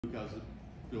You guys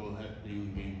go ahead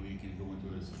being game week and go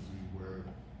into a season where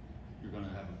you're going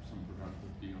to have some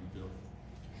productivity on the field?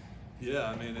 Yeah,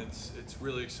 I mean, it's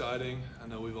really exciting. I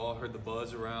know we've all heard the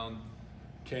buzz around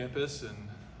campus and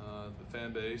the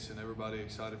fan base and everybody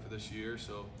excited for this year.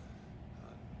 So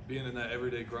being in that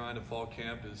everyday grind of fall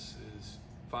camp is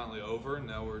finally over, and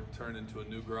now we're turned into a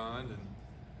new grind and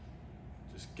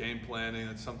just game planning.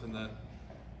 It's something that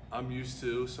I'm used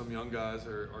to. Some young guys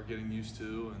are getting used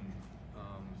to, and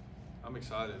I'm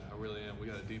excited. I really am. We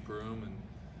got a deep room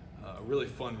and a really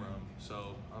fun room.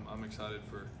 So I'm excited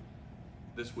for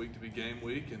this week to be game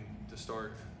week and to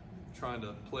start trying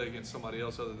to play against somebody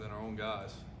else other than our own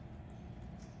guys.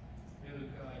 Hey Luke,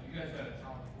 you guys got a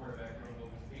talented quarterback room, but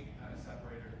with Pink kind of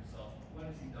separated himself. What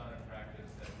has he done in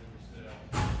practice that really stood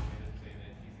out to say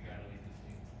that he's the guy to lead this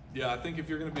team? Yeah, I think if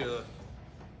you're going to be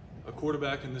a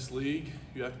quarterback in this league,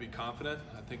 you have to be confident.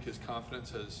 I think his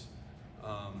confidence has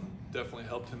definitely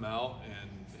helped him out, and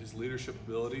his leadership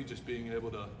ability, just being able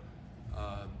to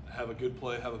have a good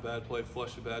play, have a bad play,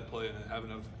 flush a bad play, and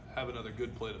then have another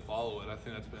good play to follow it. I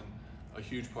think that's been a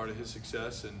huge part of his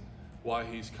success and why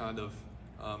he's kind of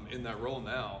in that role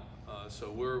now. So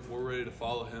we're ready to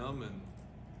follow him, and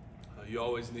you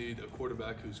always need a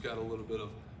quarterback who's got a little bit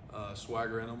of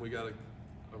swagger in him. We got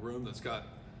a room that's got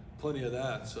plenty of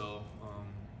that. So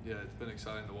yeah, it's been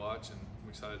exciting to watch, and I'm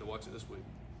excited to watch it this week.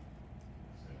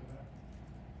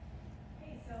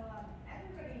 Hey, so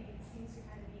everybody seems to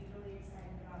kind of be really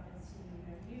excited about this team. You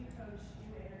know, new coach,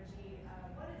 new energy.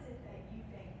 What is it that you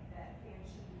think that fans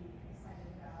should be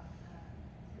excited about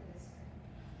for this year?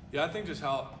 Yeah, I think just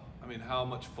how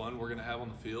much fun we're going to have on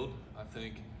the field. I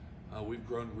think we've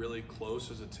grown really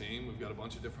close as a team. We've got a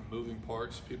bunch of different moving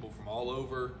parts, people from all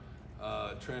over,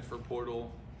 transfer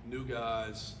portal, new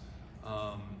guys.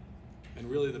 And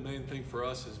really the main thing for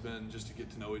us has been just to get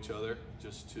to know each other,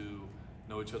 just to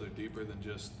know each other deeper than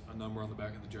just a number on the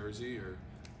back of the jersey or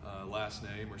last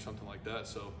name or something like that.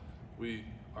 So we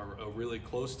are a really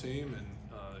close team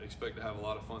and expect to have a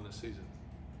lot of fun this season.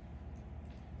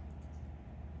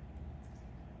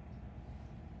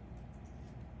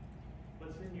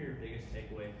 What's been your biggest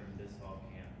takeaway from this fall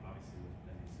camp, obviously with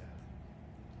the new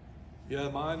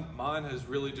staff? Yeah, mine has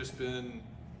really just been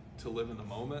to live in the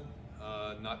moment,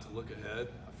 not to look ahead.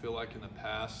 I feel like in the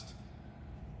past,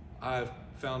 I've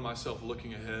found myself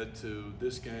looking ahead to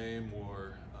this game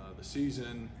or the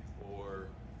season or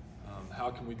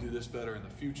how can we do this better in the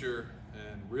future.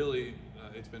 And really,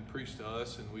 it's been preached to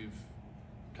us, and we've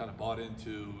kind of bought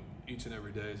into each and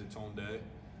every day as its own day.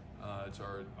 It's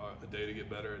a day to get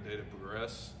better, a day to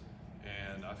progress,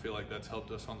 and I feel like that's helped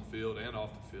us on the field and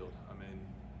off the field. I mean,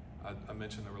 I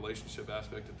mentioned the relationship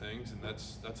aspect of things, and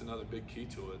that's another big key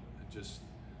to it. And just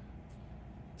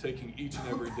taking each and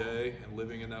every day and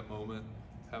living in that moment,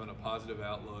 having a positive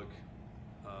outlook,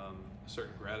 a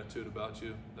certain gratitude about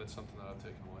you, that's something that I've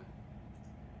taken away.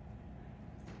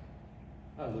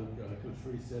 Hi Luke, Coach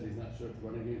Free said he's not sure if the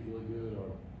running game's really good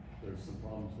or there's some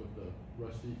problems with the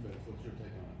rush defense. What's your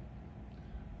take on it?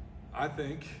 I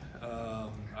think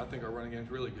our running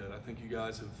game's really good. I think you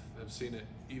guys have seen it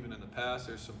even in the past.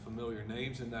 There's some familiar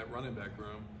names in that running back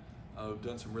room who've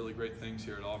done some really great things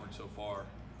here at Auburn so far.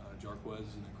 Jarquez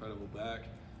is an incredible back.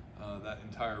 That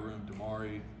entire room,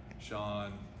 Damari,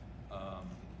 Sean,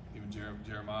 even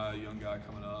Jeremiah, young guy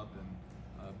coming up, and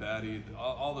Batty,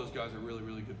 all those guys are really,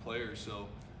 really good players. So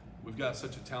we've got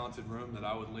such a talented room that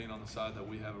I would lean on the side that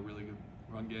we have a really good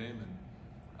run game,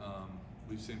 and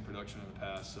we've seen production in the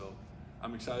past. So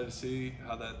I'm excited to see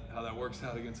how that works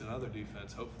out against another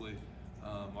defense. Hopefully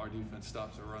our defense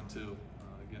stops a run too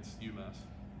against UMass.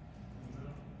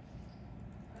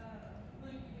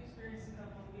 Luke, you experienced a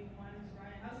couple of week ones,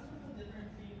 right? How's this feel different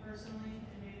for you personally,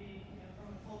 and maybe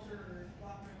from a culture or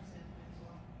locker room standpoint as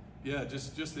well? Yeah,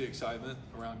 just the excitement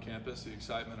around campus, the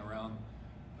excitement around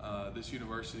this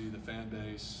university, the fan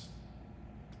base.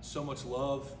 So much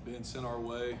love being sent our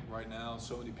way right now.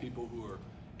 So many people who are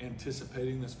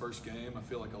anticipating this first game. I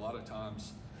feel like a lot of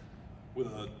times with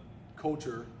a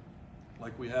culture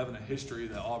like we have in a history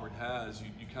that Auburn has,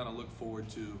 you kind of look forward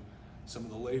to some of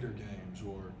the later games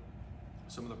or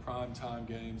some of the prime time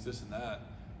games, this and that.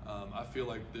 I feel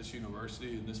like this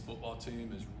university and this football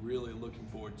team is really looking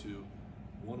forward to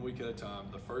 1 week at a time.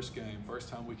 The first game, first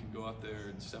time we can go out there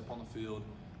and step on the field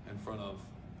in front of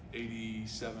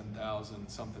 87,000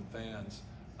 something fans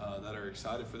that are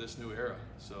excited for this new era.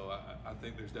 So I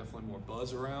think there's definitely more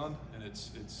buzz around, and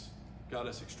it's got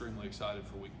us extremely excited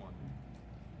for week 1.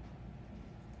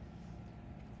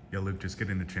 Yeah, Luke, just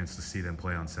getting the chance to see them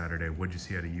play on Saturday, what did you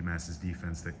see out of UMass's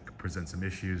defense that presents some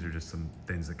issues or just some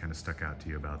things that kind of stuck out to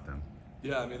you about them?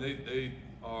 Yeah, I mean,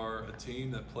 are a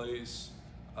team that plays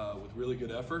with really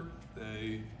good effort.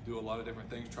 They do a lot of different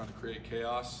things trying to create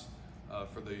chaos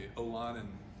for the O-line and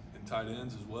tight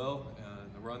ends as well,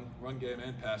 and the run game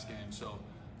and pass game. So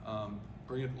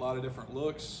bring a lot of different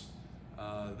looks.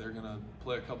 They're going to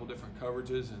play a couple different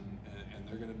coverages, and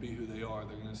they're going to be who they are.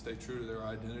 They're going to stay true to their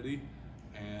identity,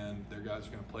 and their guys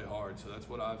are going to play hard. So that's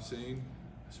what I've seen,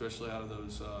 especially out of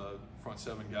those front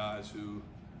seven guys who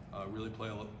really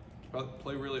play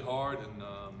really hard, and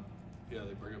yeah,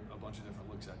 they bring a bunch of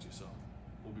different looks at you. So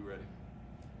we'll be ready.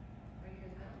 Right here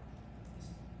now.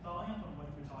 Just following up on what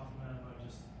you were talking about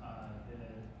just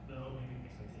the opening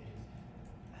expectations,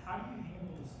 how do you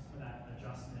handle some of that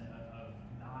adjustment of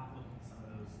not looking at some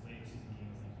of those later season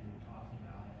games like you were talking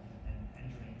about and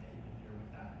entering the year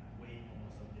with that weight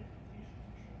almost of the expectation on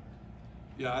your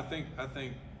shoulder? Yeah, I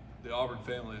think the Auburn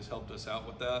family has helped us out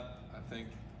with that. I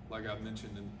think, like I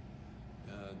mentioned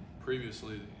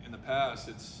previously, in the past,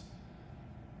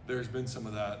 there's been some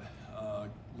of that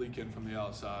leak in from the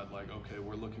outside, like, okay,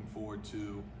 we're looking forward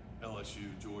to LSU,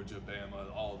 Georgia,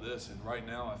 Bama, all of this. And right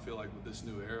now, I feel like with this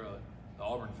new era, the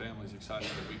Auburn family is excited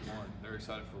for week one. They're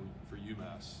excited for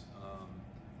UMass.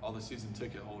 All the season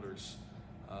ticket holders,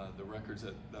 the records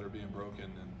that are being broken.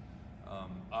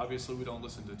 And obviously, we don't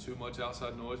listen to too much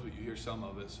outside noise, but you hear some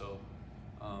of it. So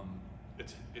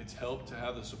it's helped to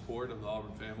have the support of the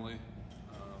Auburn family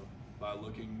by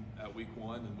looking at week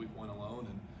one and week one alone,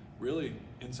 and really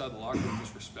inside the locker room,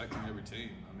 just respecting every team.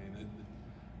 I mean,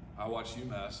 I watched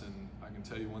UMass, and I can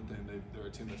tell you one thing: they're a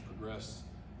team that's progressed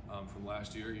from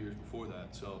last year, years before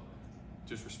that. So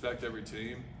just respect every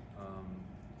team,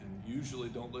 and usually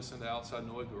don't listen to outside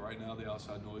noise. But right now, the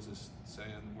outside noise is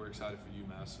saying we're excited for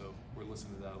UMass, so we're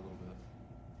listening to that a little bit.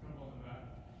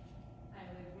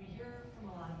 We hear from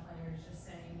a lot of players just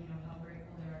saying, how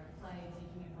grateful they are to play,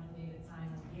 taking it one day at a time,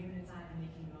 one game at a time, and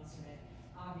making the most of it.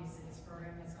 Obviously, this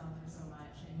program has gone through so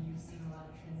much, and you've seen a lot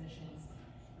of transitions.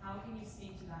 How can you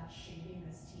speak to that shaping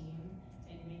this team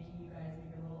and making you guys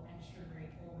maybe a little extra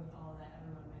grateful with all that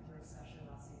everyone went through, especially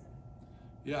last season?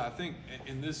 Yeah, I think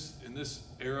in this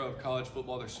era of college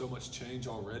football, there's so much change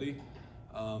already,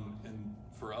 and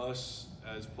for us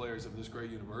as players of this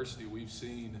great university, we've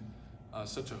seen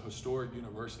such a historic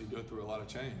university go through a lot of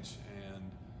change, and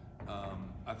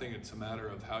I think it's a matter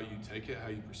of how you take it, how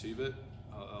you perceive it.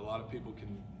 A lot of people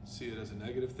can see it as a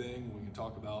negative thing, and we can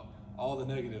talk about all the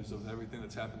negatives of everything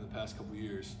that's happened in the past couple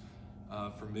years.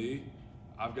 For me,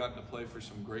 I've gotten to play for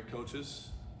some great coaches.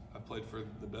 I've played for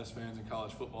the best fans in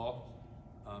college football,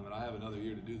 and I have another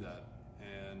year to do that.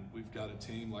 And we've got a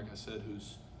team, like I said,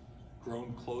 who's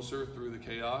grown closer through the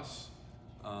chaos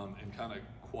and kind of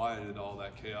quieted all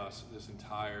that chaos this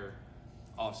entire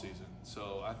offseason.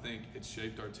 So I think it's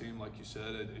shaped our team, like you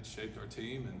said, it shaped our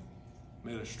team and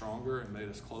made us stronger and made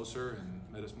us closer and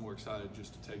made us more excited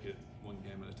just to take it one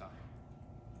game at a time.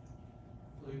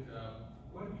 Luke,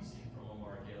 what have you seen from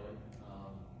Omar Kelly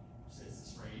since the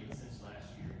spring, even since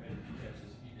last year? Made a few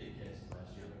big catches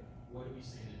last year, but what have you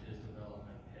seen in his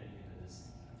development heading into this?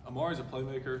 Amar is a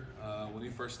playmaker. When he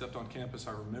first stepped on campus,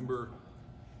 I remember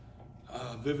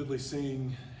vividly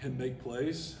seeing him make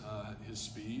plays, his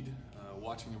speed,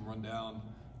 watching him run down.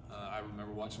 I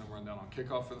remember watching him run down on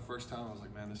kickoff for the first time. I was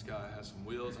like, man, this guy has some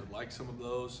wheels. I'd like some of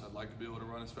those. I'd like to be able to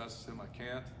run as fast as him. I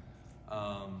can't.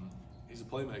 He's a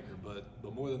playmaker, but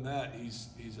more than that, he's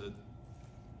a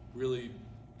really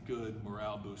good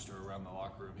morale booster around the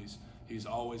locker room. He's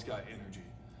always got energy.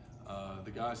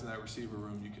 The guys in that receiver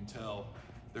room, you can tell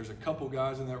there's a couple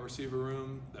guys in that receiver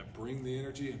room that bring the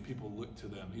energy and people look to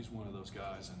them. He's one of those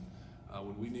guys. And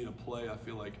when we need a play, I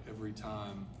feel like every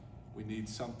time we need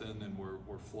something and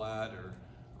we're flat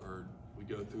or we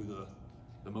go through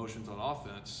the motions on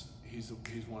offense, he's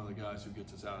one of the guys who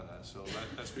gets us out of that. So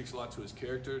that speaks a lot to his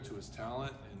character, to his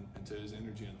talent, and to his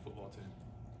energy in the football team.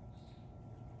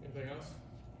 Anything else?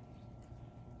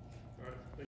 All right.